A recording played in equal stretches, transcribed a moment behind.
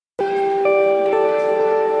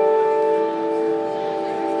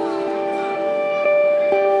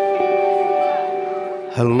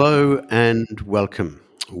Hello and welcome.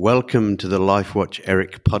 Welcome to the LifeWatch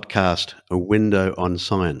ERIC podcast, a window on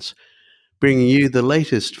science, bringing you the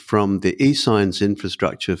latest from the eScience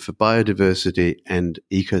infrastructure for biodiversity and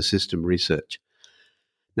ecosystem research.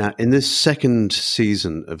 Now, in this second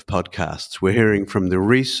season of podcasts, we're hearing from the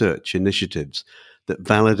research initiatives that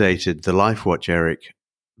validated the LifeWatch ERIC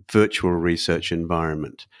virtual research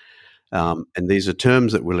environment. And these are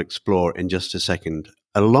terms that we'll explore in just a second,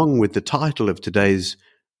 along with the title of today's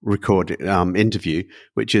interview,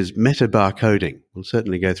 which is Metabarcoding. We'll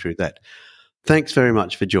certainly go through that. Thanks very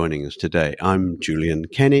much for joining us today. I'm Julian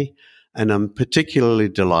Kenny, and I'm particularly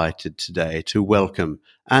delighted today to welcome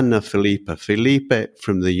Ana Filipa Felipe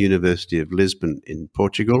from the University of Lisbon in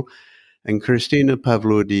Portugal and Christina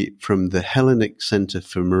Pavloudi from the Hellenic Centre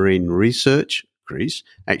for Marine Research, Greece,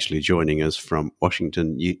 actually joining us from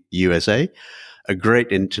Washington, USA. A great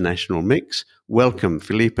international mix. Welcome,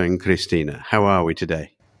 Felipe and Christina. How are we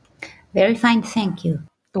today? Very fine, thank you.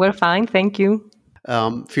 We're fine, thank you.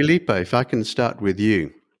 Felipe, if I can start with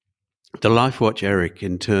you. The LifeWatch ERIC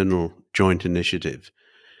internal joint initiative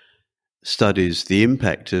studies the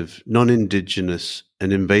impact of non-indigenous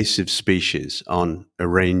and invasive species on a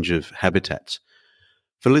range of habitats.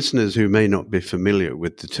 For listeners who may not be familiar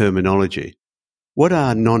with the terminology, what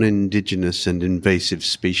are non-indigenous and invasive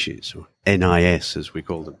species, or NIS as we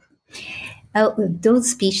call them?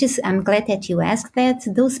 Those species, I'm glad that you asked that.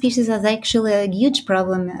 Those species are actually a huge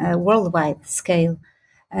problem worldwide scale.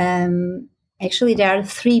 Actually, there are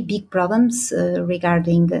three big problems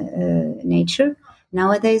regarding nature.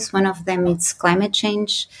 Nowadays, one of them is climate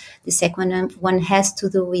change. The second one has to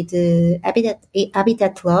do with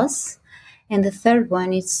habitat loss. And the third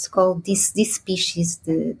one is called this species,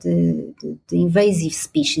 the invasive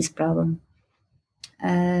species problem.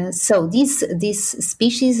 So these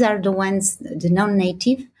species are the ones, the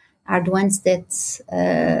non-native, are the ones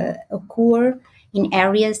that occur in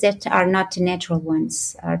areas that are not the natural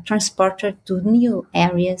ones, are transported to new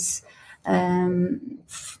areas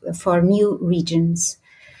for new regions.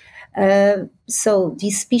 So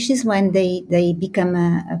these species, when they become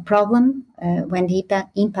a problem, when the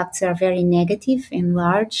impacts are very negative and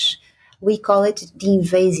large, we call it the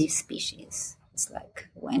invasive species. It's like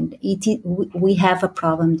when we have a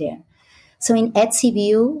problem there. So at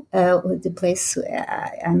CIBIO, the place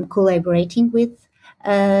I'm collaborating with,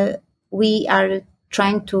 we are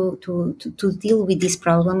trying to deal with this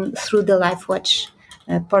problem through the LifeWatch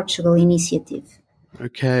Portugal initiative.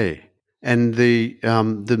 Okay. And the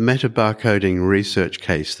metabarcoding research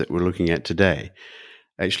case that we're looking at today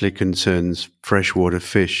actually concerns freshwater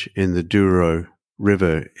fish in the Douro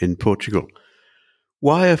River in Portugal.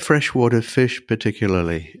 Why are freshwater fish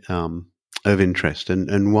particularly of interest,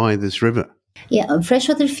 and why this river? Yeah,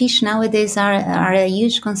 freshwater fish nowadays are a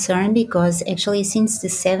huge concern because actually since the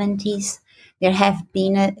 70s there have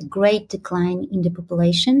been a great decline in the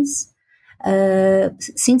populations.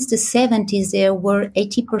 Since the 70s, there were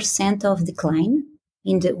 80% of decline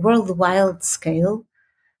in the worldwide scale.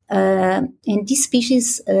 And these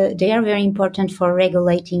species, they are very important for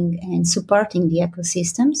regulating and supporting the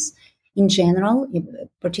ecosystems in general,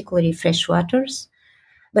 particularly freshwaters.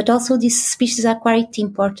 But also these species are quite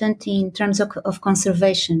important in terms of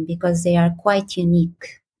conservation because they are quite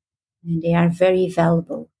unique and they are very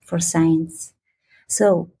valuable for science.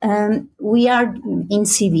 So we are in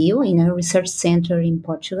CIBIO, in a research center in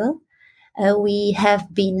Portugal. We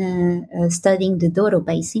have been studying the Douro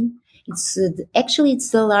Basin. It's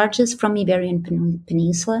the largest from Iberian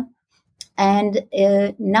Peninsula. And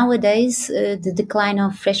nowadays, the decline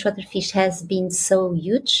of freshwater fish has been so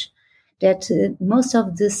huge that most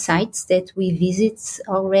of the sites that we visit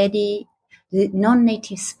already, the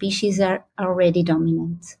non-native species are already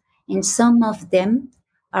dominant. And some of them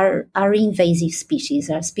are invasive species,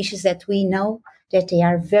 are species that we know that they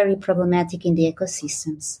are very problematic in the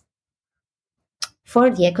ecosystems. For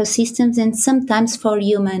the ecosystems and sometimes for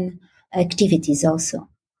human activities also.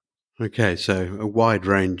 Okay, so a wide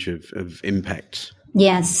range of impacts.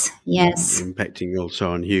 Yes, yes. Impacting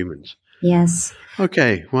also on humans. Yes.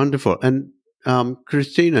 Okay, wonderful. And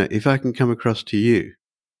Christina, if I can come across to you,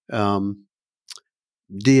 DNA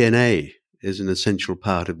is an essential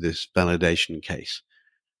part of this validation case.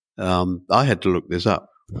 I had to look this up.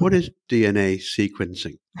 What is DNA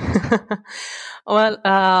sequencing? Well,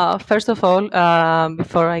 first of all,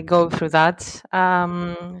 before I go through that,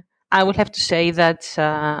 I would have to say that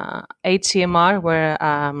HCMR, where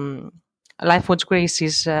LifeWatch Greece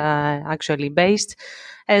is actually based,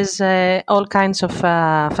 has all kinds of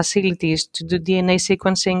facilities to do DNA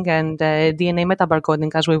sequencing and DNA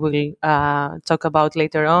metabarcoding, as we will talk about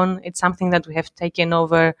later on. It's something that we have taken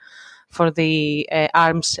over for the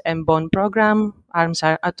ARMS and BON program. ARMS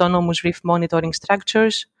are Autonomous Reef Monitoring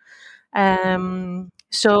Structures.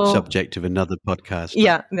 So subject of another podcast.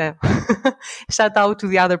 Yeah. Shout out to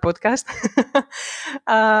the other podcast.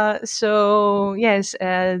 So yes,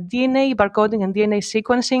 DNA barcoding and DNA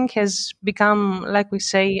sequencing has become, like we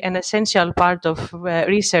say, an essential part of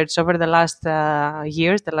research over the last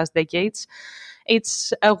years, the last decades.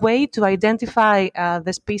 It's a way to identify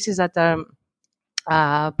the species that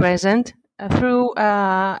are present through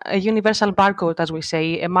a universal barcode, as we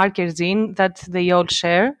say, a marker gene that they all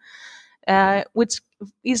share, which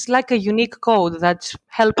is like a unique code that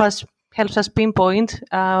helps us pinpoint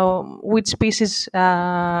which species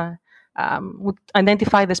would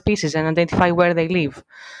identify the species and identify where they live.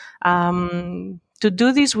 To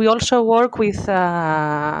do this, we also work with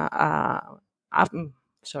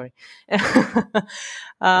sorry.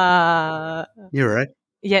 You're right.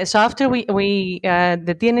 Yeah, so after we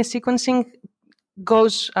the DNA sequencing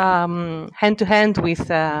goes hand to hand with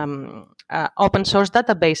open source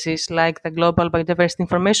databases like the Global Biodiversity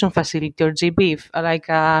Information Facility, or GBIF, like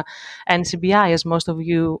NCBI, as most of the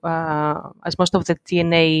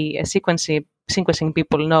DNA sequencing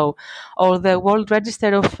people know, or the World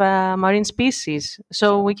Register of Marine Species.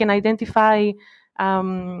 So we can identify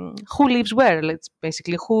who lives where. Let's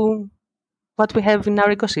basically what we have in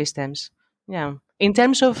our ecosystems. Yeah. In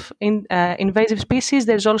terms of invasive species,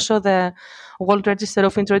 there's also the World Register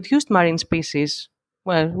of Introduced Marine Species,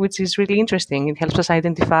 which is really interesting. It helps us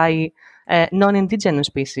identify non-indigenous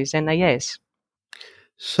species, NIS.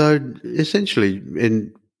 So essentially,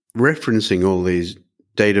 in referencing all these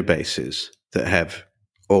databases that have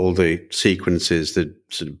all the sequences, the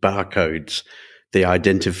sort of barcodes, the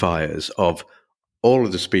identifiers of all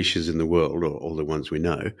of the species in the world, or all the ones we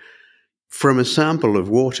know, from a sample of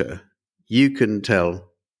water, you can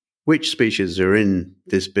tell which species are in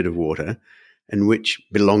this bit of water and which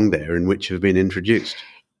belong there and which have been introduced.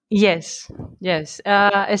 Yes.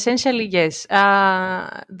 Essentially, yes.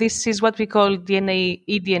 This is what we call eDNA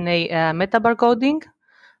metabarcoding.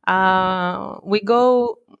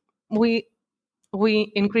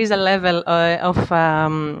 We increase the level of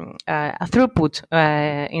throughput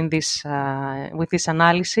in this with this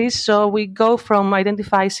analysis. So we go from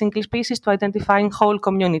identifying single species to identifying whole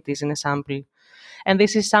communities in a sample, and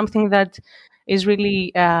this is something that is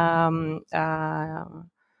really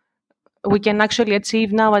we can actually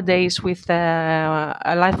achieve nowadays with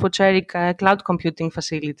LifeWatch ERIC cloud computing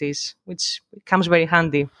facilities, which comes very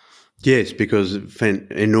handy. Yes, because of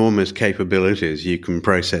enormous capabilities, you can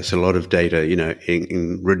process a lot of data,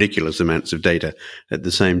 in ridiculous amounts of data at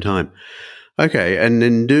the same time. Okay, and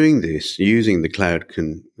in doing this, using the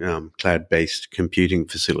cloud-based computing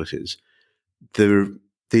facilities,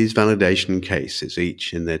 these validation cases,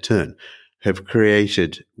 each in their turn, have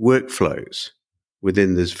created workflows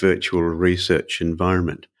within this virtual research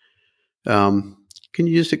environment. Can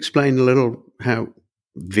you just explain a little how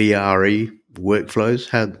VRE workflows,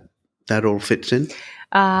 how that all fits in?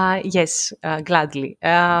 Yes, gladly.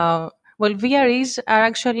 Well, VREs are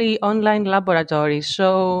actually online laboratories.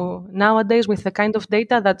 So nowadays, with the kind of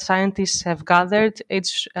data that scientists have gathered,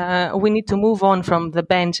 we need to move on from the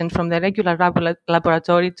bench and from the regular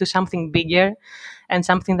laboratory to something bigger and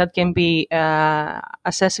something that can be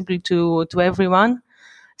accessible to everyone.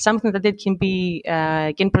 Something that it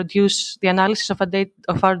can produce the analysis of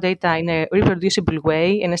our data in a reproducible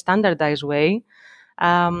way, in a standardized way.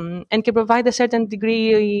 And can provide a certain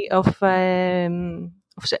degree of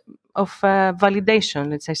validation.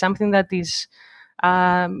 Let's say something that is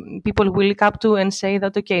people will look up to and say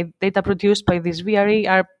that okay, data produced by this VRE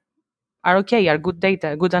are okay, are good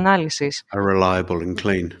data, good analysis, are reliable and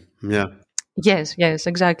clean. Yeah. Yes,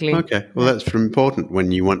 exactly. Okay, well, that's important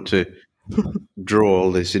when you want to draw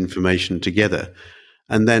all this information together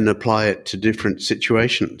and then apply it to different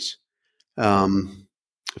situations.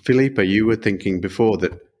 Filipa, you were thinking before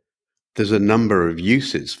that there's a number of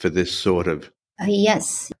uses for this sort of...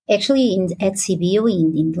 Yes, actually, at CIBIO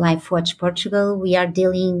in LifeWatch Portugal, we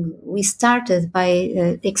started by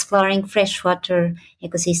exploring freshwater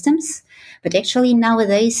ecosystems, but actually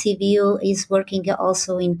nowadays CIBIO is working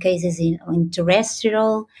also in cases in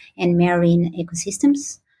terrestrial and marine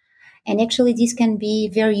ecosystems, and actually this can be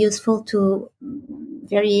very useful to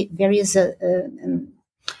various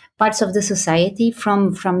parts of the society,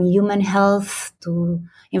 from human health to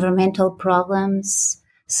environmental problems.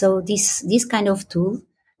 So this kind of tool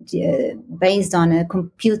based on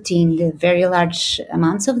computing very large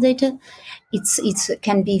amounts of data, it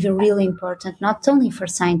can be really important, not only for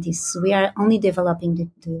scientists. We are only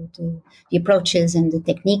developing the approaches and the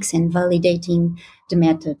techniques and validating the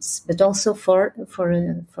methods, but also for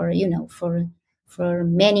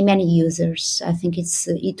many users. I think it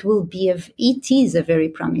is a very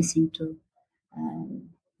promising tool.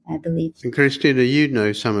 I believe. And Christina, you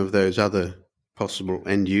know some of those other possible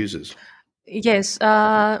end users. Yes.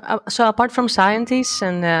 So apart from scientists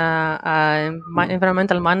and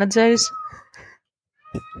environmental managers,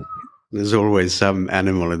 There's always some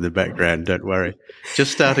animal in the background. Don't worry.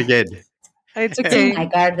 Just start again. it's It's okay. in my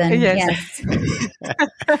garden. Yes. Yes.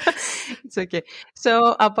 It's okay.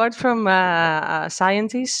 So apart from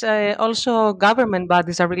scientists, also government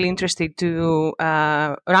bodies are really interested to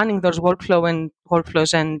running those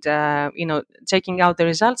workflows and checking out the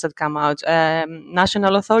results that come out.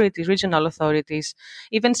 National authorities, regional authorities,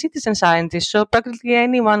 even citizen scientists. So practically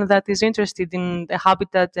anyone that is interested in the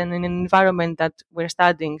habitat and in an environment that we're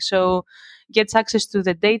studying. So gets access to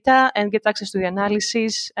the data and gets access to the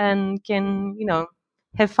analysis and can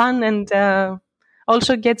have fun and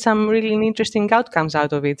also get some really interesting outcomes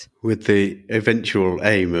out of it. With the eventual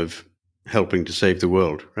aim of helping to save the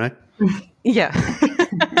world, right? Yeah.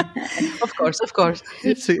 Of course.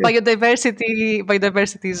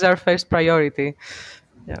 Biodiversity is our first priority.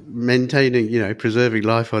 Yeah. Maintaining, preserving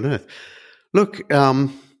life on Earth. Look,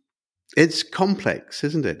 it's complex,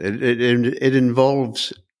 isn't it? It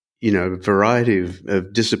involves, a variety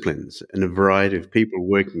of disciplines and a variety of people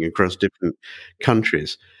working across different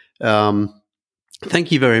countries.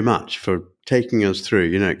 Thank you very much for taking us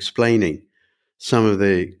through, explaining some of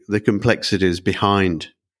the complexities behind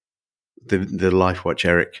the LifeWatch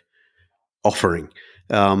ERIC offering.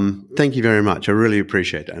 Thank you very much. I really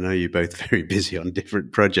appreciate it. I know you're both very busy on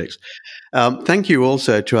different projects. Thank you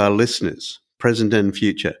also to our listeners, present and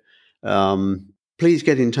future. Please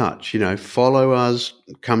get in touch, follow us,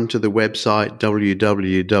 come to the website,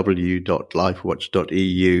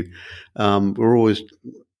 www.lifewatch.eu. We're always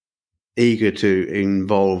eager to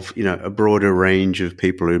involve, a broader range of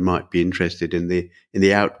people who might be interested in the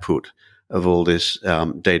output of all this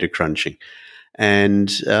data crunching.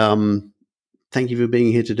 And thank you for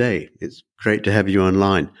being here today. It's great to have you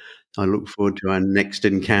online. I look forward to our next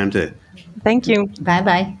encounter. Thank you.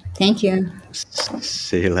 Bye-bye. Thank you.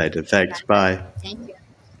 See you later. Thanks. Bye. Thank you.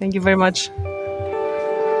 Thank you very much.